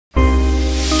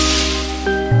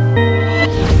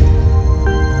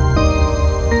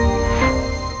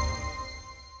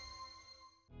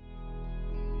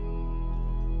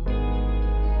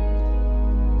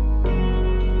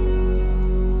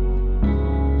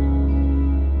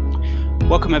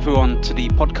Welcome everyone to the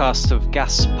podcast of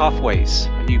Gas Pathways,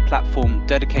 a new platform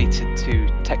dedicated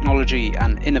to technology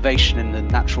and innovation in the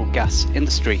natural gas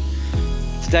industry.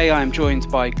 Today I am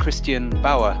joined by Christian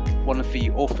Bauer, one of the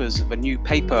authors of a new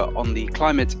paper on the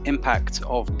climate impact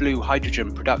of blue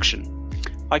hydrogen production.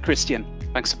 Hi Christian,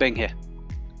 thanks for being here.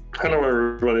 Hello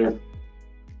everybody.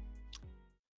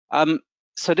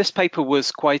 So this paper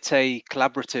was quite a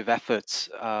collaborative effort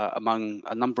among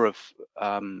a number of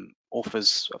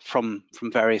authors from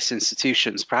various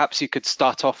institutions. Perhaps you could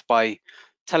start off by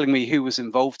telling me who was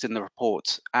involved in the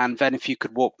report, and then if you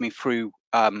could walk me through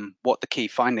what the key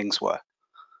findings were.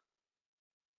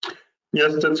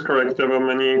 Yes, that's correct. There were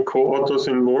many co-authors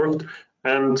involved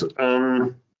and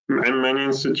many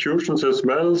institutions as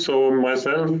well. So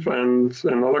myself and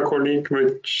another colleague,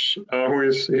 who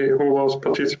was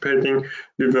participating,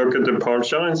 we work at the Paul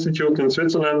Institute in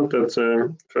Switzerland. That's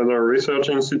a federal research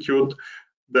institute.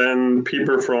 Then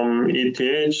people from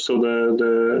ETH, so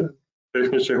the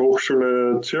Technische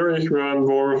Hochschule Zürich were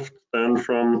involved. Then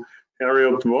from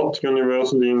Heriot-Watt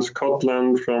University in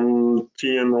Scotland, from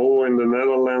TNO in the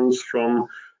Netherlands, from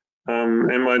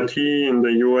MIT in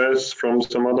the US, from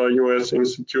some other US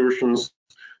institutions,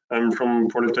 and from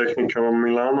Politecnico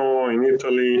Milano in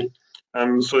Italy.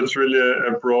 So it's really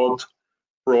a broad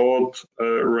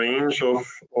range of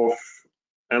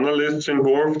analysts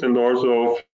involved and also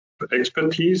of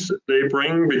expertise they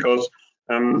bring, because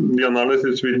the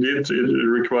analysis we did, it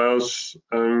requires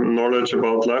knowledge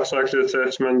about life cycle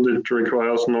assessment, it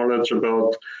requires knowledge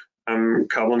about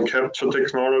carbon capture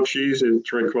technologies,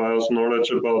 it requires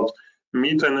knowledge about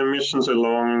methane emissions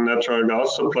along natural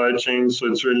gas supply chains. So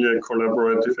it's really a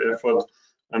collaborative effort,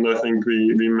 and I think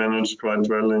we managed quite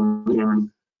well in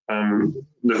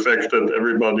the fact that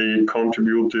everybody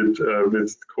contributed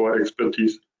with core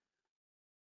expertise.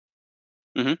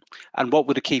 Mm-hmm. And what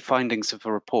were the key findings of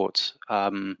the report?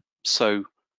 So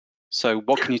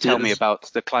what can you tell me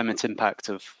about the climate impact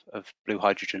of blue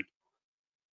hydrogen?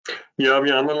 Yeah,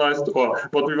 we analyzed, or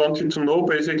what we wanted to know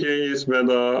basically is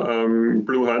whether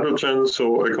blue hydrogen,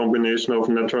 so a combination of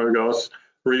natural gas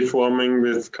reforming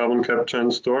with carbon capture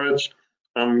and storage,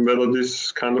 whether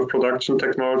this kind of production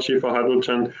technology for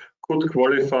hydrogen could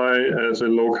qualify as a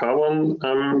low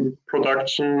carbon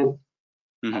production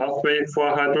pathway for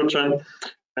hydrogen,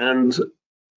 and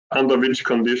under which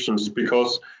conditions,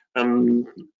 because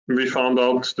we found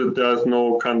out that there's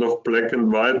no kind of black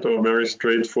and white or very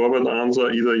straightforward answer,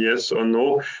 either yes or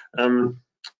no.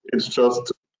 It's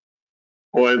just,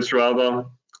 or it's rather,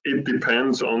 it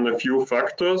depends on a few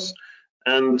factors,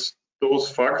 and those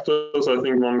factors I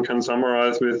think one can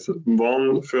summarize with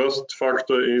one first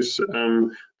factor is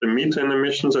the methane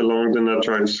emissions along the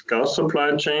natural gas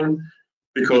supply chain,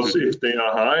 because if they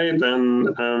are high,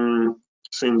 then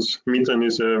since methane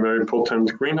is a very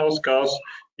potent greenhouse gas,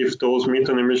 if those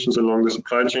methane emissions along the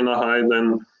supply chain are high,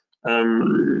 then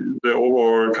the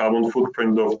overall carbon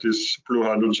footprint of this blue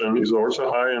hydrogen is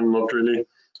also high and not really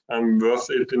worth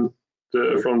it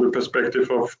from the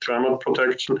perspective of climate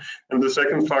protection. And the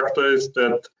second factor is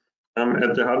that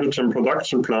at the hydrogen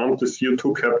production plant, the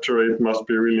CO2 capture rate must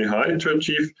be really high to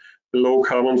achieve the low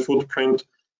carbon footprint.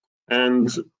 And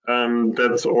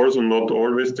that's also not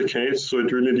always the case. So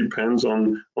it really depends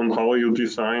on how you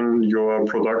design your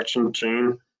production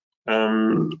chain.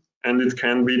 And it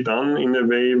can be done in a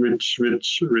way which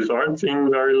results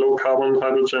in very low carbon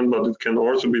hydrogen, but it can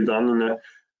also be done in a,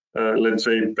 let's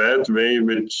say, bad way,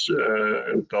 which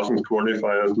doesn't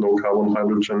qualify as low carbon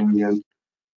hydrogen in the end.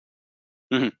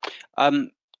 Mm-hmm.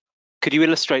 Could you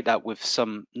illustrate that with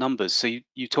some numbers? So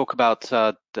you talk about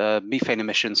the methane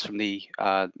emissions from the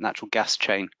natural gas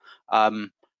chain.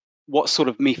 What sort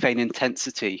of methane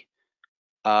intensity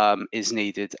is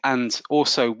needed, and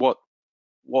also what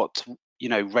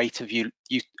rate of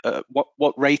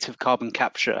what rate of carbon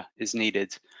capture is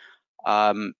needed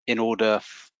in order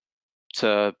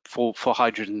for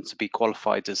hydrogen to be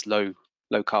qualified as low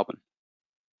carbon?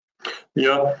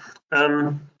 Yeah.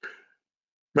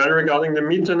 Well, regarding the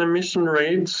methane emission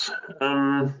rates, we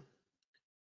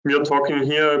are talking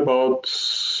here about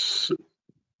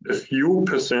a few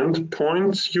percent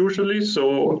points usually.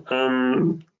 So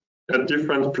at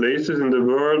different places in the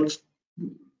world,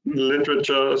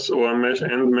 literatures or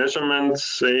measurements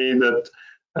say that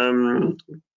the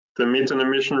methane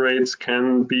emission rates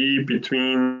can be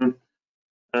between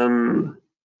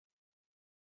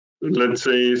let's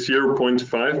say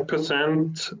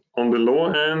 0.5% on the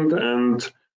low end and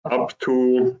up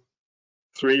to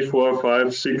 3, 4,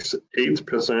 5, 6,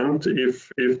 8%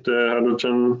 if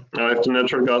the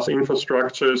natural gas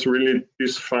infrastructure is really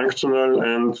dysfunctional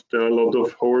and there are a lot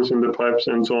of holes in the pipes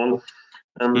and so on.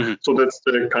 So that's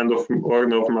the kind of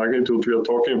order of magnitude we are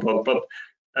talking about. But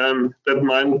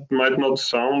that might not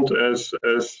sound as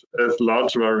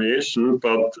large variation,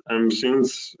 but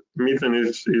since methane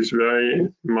is very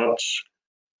much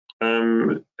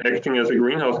acting as a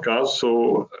greenhouse gas,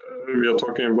 so we are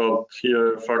talking about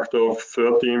here a factor of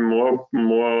 30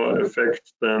 more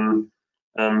effect than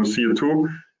CO2.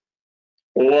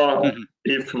 Or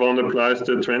if one applies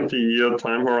the 20-year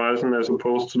time horizon as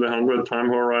opposed to the 100 time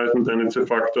horizon, then it's a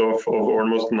factor of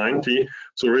almost 90.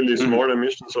 So really small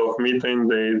emissions of methane,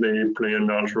 they play a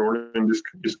large role in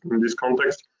this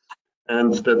context.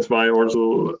 And that's why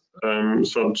also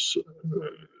such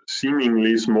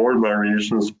seemingly small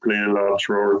variations play a large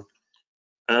role.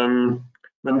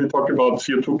 When we talk about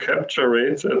CO2 capture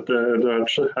rates at the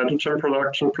hydrogen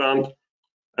production plant,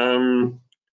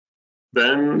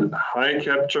 then high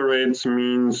capture rates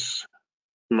means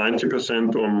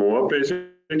 90% or more,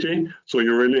 basically. So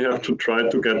you really have to try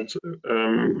to get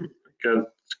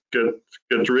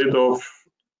rid of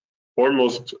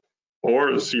almost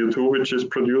all CO2 which is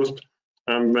produced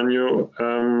when you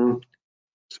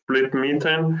split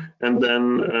methane, and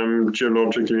then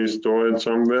geologically store it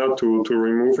somewhere to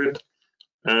remove it.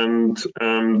 And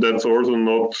that's also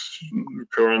not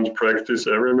current practice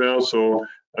everywhere. So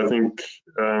I think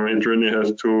it really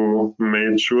has to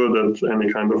make sure that any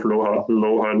kind of low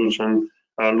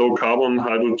carbon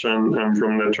hydrogen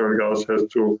from natural gas has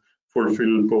to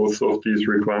fulfill both of these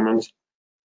requirements.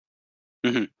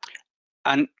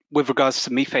 And with regards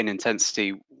to methane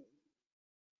intensity,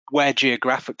 where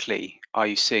geographically are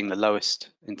you seeing the lowest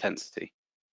intensity?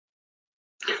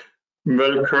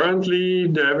 Well, currently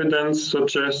the evidence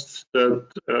suggests that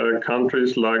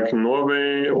countries like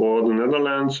Norway or the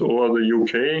Netherlands or the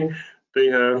UK, they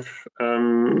have a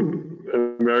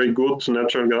very good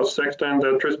natural gas sector in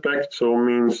that respect. So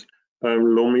means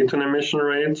low methane emission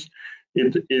rates.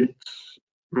 It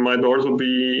might also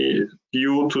be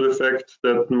due to the fact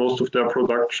that most of their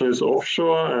production is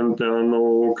offshore and there are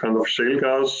no kind of shale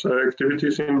gas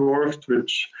activities involved,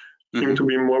 which seem to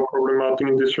be more problematic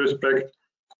in this respect.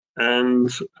 And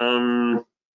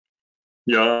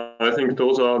yeah, I think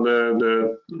those are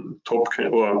the top,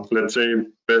 or let's say,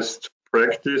 best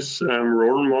practice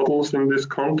role models in this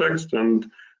context. And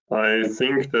I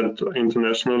think that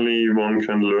internationally one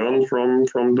can learn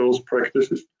from those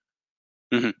practices.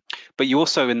 But you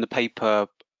also in the paper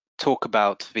talk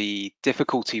about the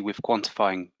difficulty with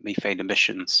quantifying methane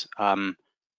emissions.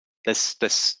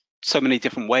 There's so many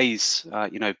different ways,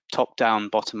 top down,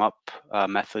 bottom up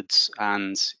methods,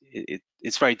 and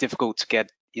it's very difficult to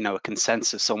get a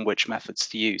consensus on which methods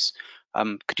to use.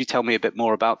 Could you tell me a bit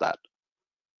more about that?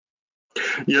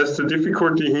 Yes, the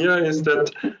difficulty here is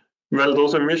that, well,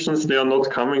 those emissions, they are not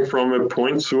coming from a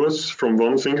point source, from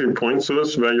one single point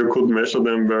source where you could measure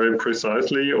them very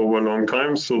precisely over a long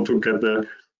time. So to get a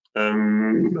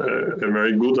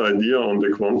very good idea on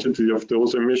the quantity of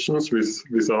those emissions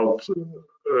without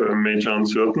major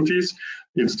uncertainties.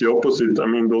 It's the opposite. I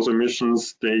mean, those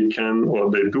emissions, they can or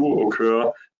they do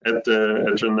occur at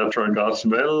the natural gas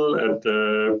well, at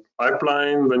the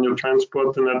pipeline when you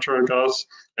transport the natural gas,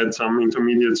 at some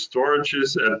intermediate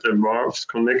storages, at the valves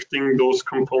connecting those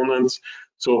components.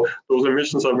 So those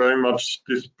emissions are very much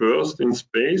dispersed in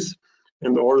space,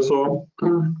 and also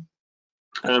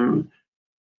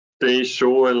they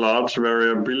show a large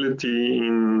variability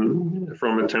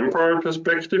from a temporal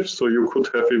perspective. So you could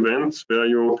have events where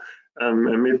you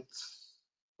emit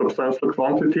substantial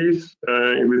quantities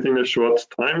within a short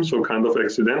time, so kind of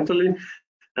accidentally.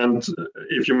 And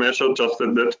if you measure just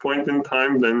at that point in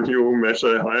time, then you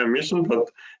measure a high emission. But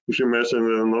if you measure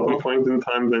at another point in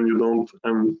time, then you don't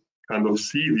kind of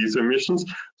see these emissions.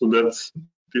 So that's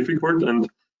difficult. And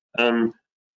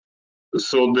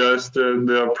so there's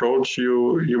the approach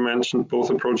you mentioned, both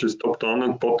approaches, top-down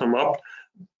and bottom-up.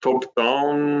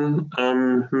 Top-down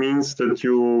means that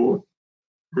you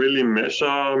really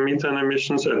measure methane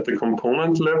emissions at the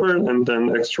component level and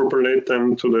then extrapolate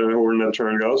them to the whole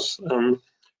natural gas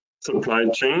supply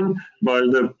chain,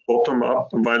 while the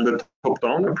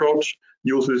top-down approach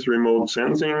uses remote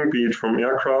sensing, be it from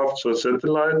aircrafts or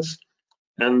satellites,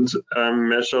 and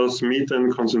measures methane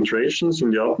concentrations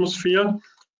in the atmosphere.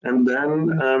 And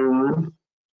then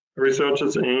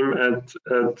researchers aim at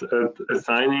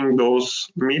assigning those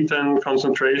methane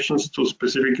concentrations to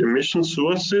specific emission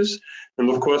sources. And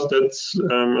of course, that's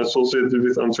associated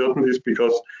with uncertainties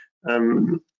because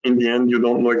in the end, you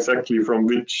don't know exactly from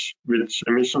which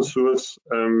emission source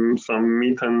some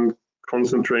methane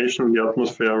concentration in the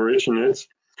atmosphere originates.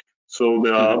 So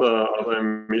there are other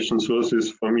emission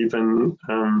sources for methane,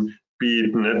 be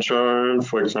it natural,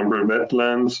 for example,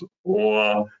 wetlands,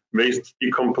 or waste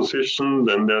decomposition.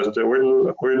 Then there's the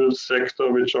oil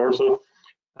sector, which also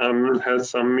has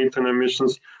some methane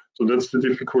emissions. So that's the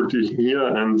difficulty here,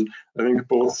 and I think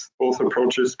both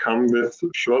approaches come with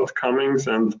shortcomings,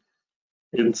 and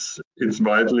it's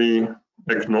widely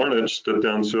acknowledged that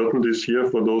the uncertainties here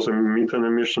for those methane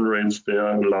emission rates, they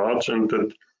are large, and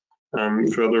that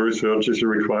further research is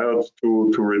required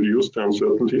to reduce the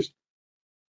uncertainties.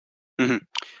 Mm-hmm.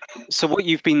 So what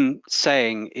you've been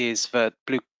saying is that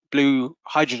blue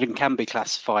hydrogen can be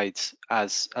classified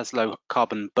as low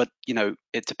carbon, but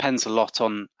it depends a lot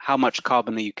on how much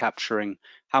carbon are you capturing,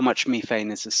 how much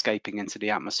methane is escaping into the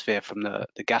atmosphere from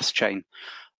the gas chain.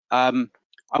 I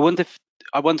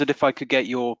wondered if I could get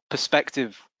your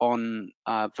perspective on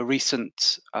the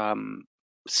recent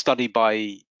study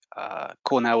by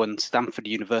Cornell and Stanford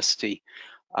University,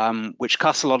 which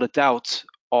casts a lot of doubt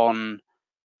on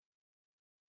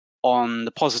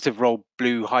the positive role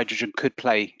blue hydrogen could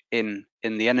play in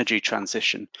the energy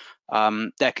transition.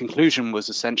 Their conclusion was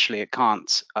essentially it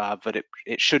can't, but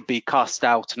it should be cast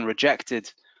out and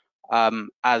rejected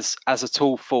as a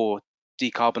tool for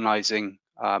decarbonizing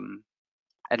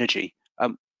energy.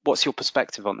 What's your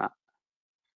perspective on that?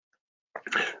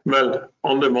 Well,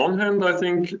 on the one hand, I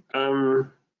think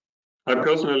I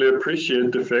personally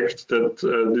appreciate the fact that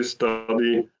this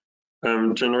study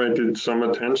generated some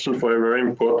attention for a very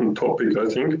important topic, I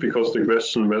think, because the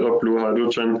question whether blue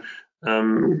hydrogen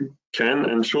can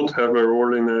and should have a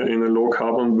role in a low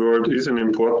carbon world is an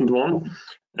important one.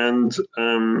 And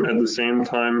at the same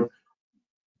time,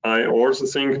 I also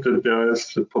think that there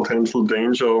is a potential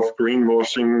danger of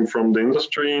greenwashing from the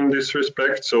industry in this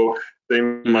respect. So they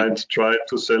might try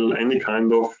to sell any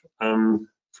kind of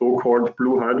so-called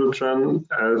blue hydrogen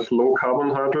as low carbon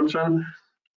hydrogen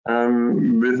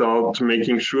without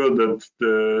making sure that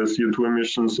the CO2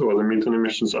 emissions or the methane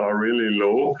emissions are really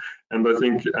low. And I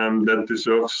think that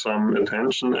deserves some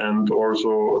attention, and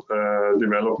also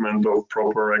development of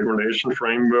proper regulation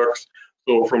frameworks.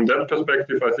 So from that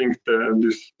perspective, I think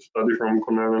this study from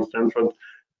Cornell and Stanford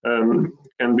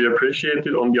can be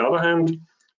appreciated. On the other hand,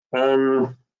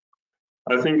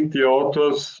 I think the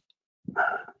authors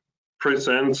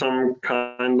present some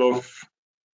kind of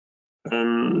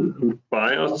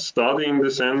biased study in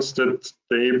the sense that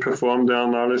they perform the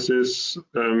analysis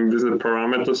with a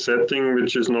parameter setting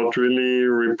which is not really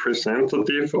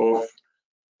representative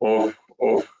of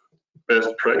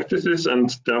best practices, and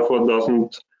therefore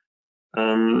doesn't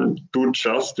do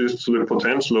justice to the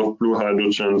potential of blue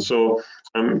hydrogen. So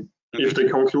if they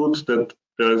conclude that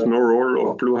there is no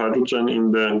role of blue hydrogen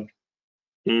in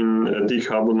a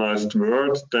decarbonized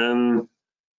world, then,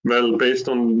 well, based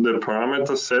on the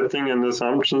parameter setting and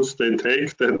assumptions they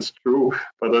take, that's true,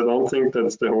 but I don't think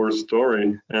that's the whole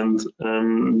story. And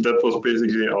that was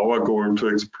basically our goal, to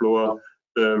explore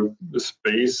the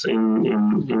space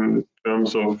in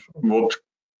terms of what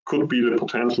could be the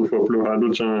potential for blue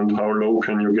hydrogen and how low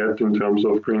can you get in terms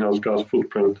of greenhouse gas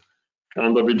footprint,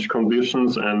 under which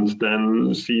conditions, and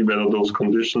then see whether those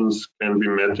conditions can be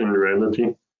met in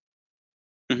reality.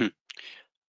 Mm-hmm.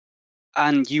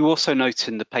 And you also note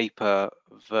in the paper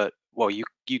that, well, you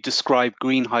describe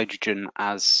green hydrogen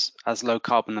as low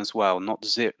carbon as well, not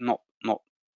zero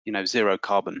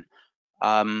carbon.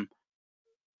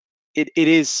 It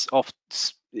is often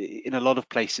in a lot of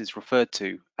places referred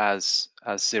to as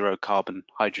zero carbon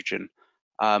hydrogen.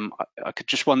 I could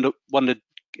just wonder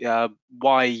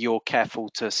why you're careful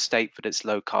to state that it's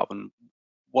low carbon.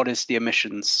 What is the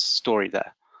emissions story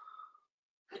there?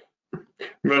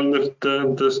 Well,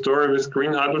 the story with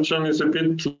green hydrogen is a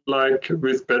bit like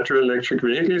with battery electric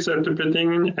vehicles at the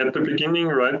beginning,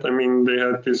 right? I mean, they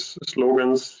had these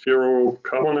slogans, zero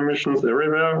carbon emissions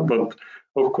everywhere, but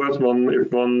of course,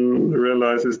 if one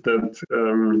realizes that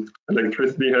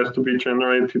electricity has to be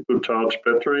generated to charge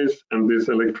batteries, and this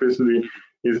electricity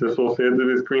is associated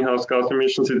with greenhouse gas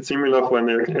emissions, it's similar for an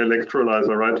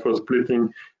electrolyzer, right? For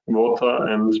splitting water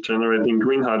and generating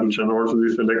green hydrogen. Also,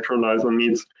 this electrolyzer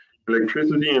needs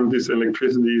electricity, and this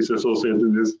electricity is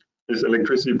associated with this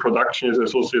electricity production is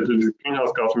associated with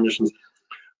greenhouse gas emissions.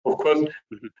 Of course,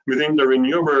 within the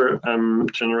renewable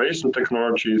generation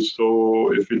technologies,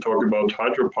 so if we talk about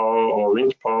hydropower or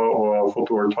wind power or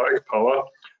photovoltaic power,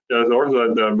 there's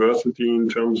also a diversity in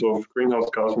terms of greenhouse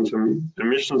gas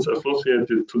emissions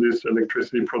associated to this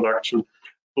electricity production.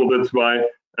 So that's why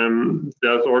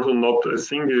there's also not a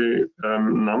single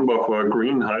number for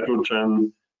green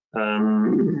hydrogen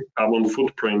carbon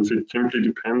footprints. It simply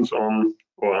depends on,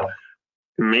 or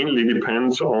mainly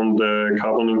depends on, the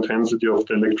carbon intensity of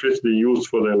the electricity used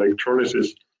for the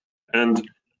electrolysis. And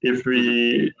if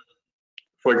we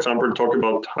for example, talk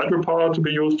about hydropower to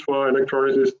be used for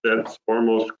electrolysis, that's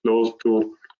almost close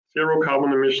to zero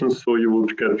carbon emissions. So you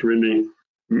would get really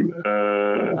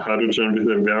hydrogen with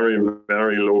a very,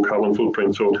 very low carbon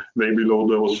footprint. So way below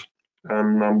those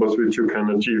numbers which you can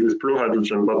achieve with blue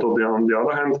hydrogen. But on the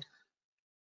other hand,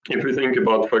 if we think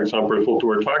about, for example,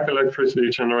 photovoltaic electricity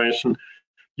generation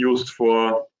used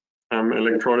for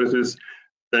electrolysis,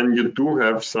 then you do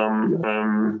have some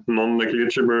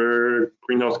non-negligible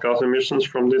greenhouse gas emissions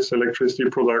from this electricity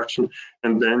production.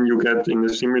 And then you get in a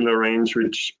similar range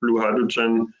which blue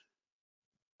hydrogen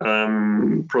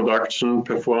production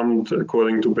performed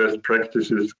according to best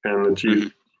practices can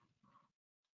achieve.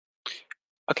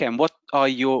 Okay, and what are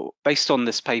based on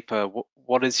this paper,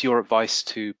 what is your advice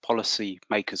to policy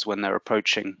makers when they're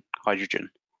approaching hydrogen?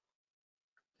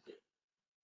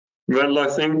 Well, I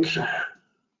think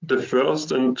the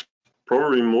first and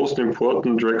probably most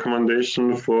important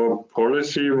recommendation for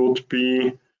policy would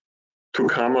be to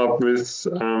come up with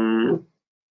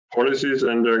policies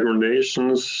and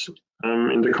regulations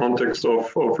in the context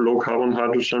of low carbon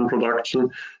hydrogen production,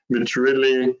 which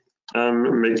really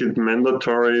make it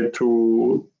mandatory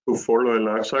to follow a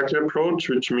life cycle approach,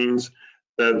 which means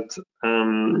that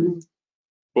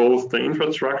both the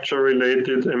infrastructure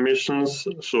related emissions,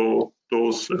 so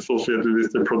those associated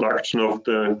with the production of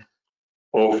the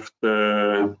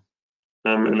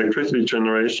electricity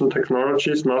generation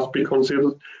technologies must be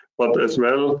considered, but as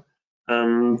well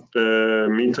the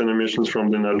methane emissions from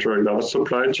the natural gas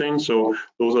supply chain. So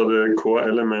those are the core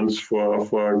elements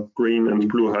for green and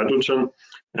blue hydrogen.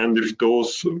 And if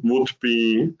those would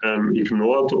be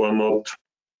ignored or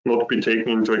not be taken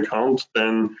into account,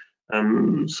 then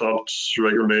such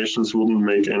regulations wouldn't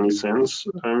make any sense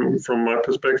from my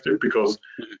perspective, because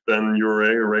then you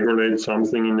regulate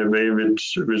something in a way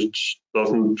which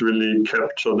doesn't really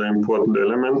capture the important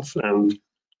elements, and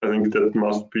I think that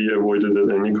must be avoided at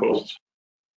any cost.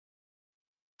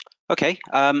 Okay,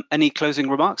 any closing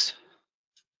remarks?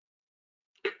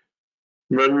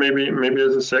 Well, maybe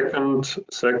as a second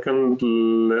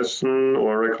lesson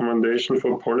or recommendation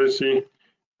for policy.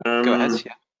 Go ahead.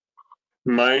 Yeah.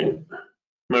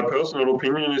 My personal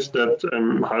opinion is that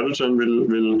hydrogen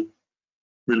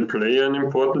will play an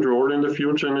important role in the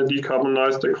future in a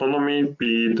decarbonized economy,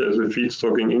 be it as a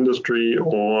feedstock in industry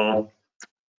or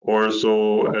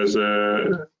also as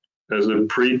a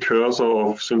precursor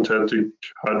of synthetic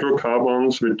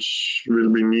hydrocarbons, which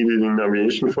will be needed in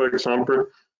aviation, for example.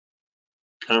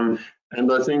 And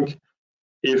I think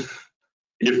if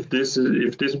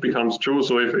this becomes true,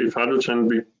 so if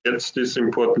hydrogen gets this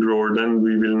important role, then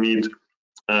we will need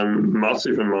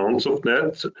massive amounts of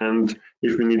that. And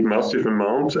if we need massive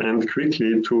amounts and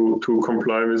quickly to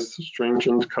comply with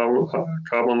stringent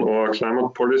carbon or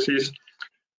climate policies,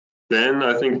 then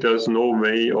I think there's no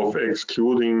way of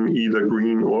excluding either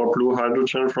green or blue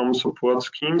hydrogen from support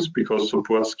schemes, because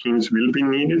support schemes will be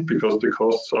needed, because the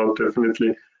costs are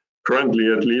definitely,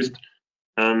 currently at least,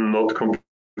 not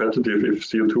competitive if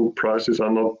CO2 prices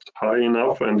are not high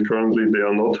enough, and currently they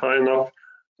are not high enough.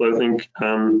 So I think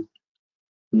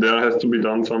there has to be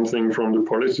done something from the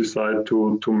policy side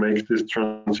to make this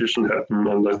transition happen,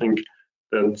 and I think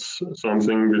that's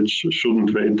something which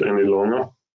shouldn't wait any longer.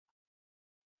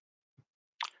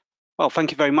 Well,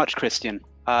 thank you very much, Christian.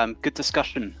 Good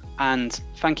discussion, and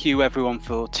thank you everyone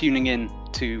for tuning in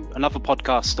to another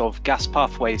podcast of Gas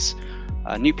Pathways,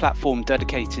 a new platform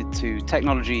dedicated to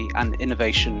technology and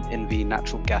innovation in the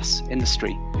natural gas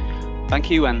industry.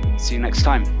 Thank you, and see you next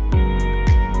time.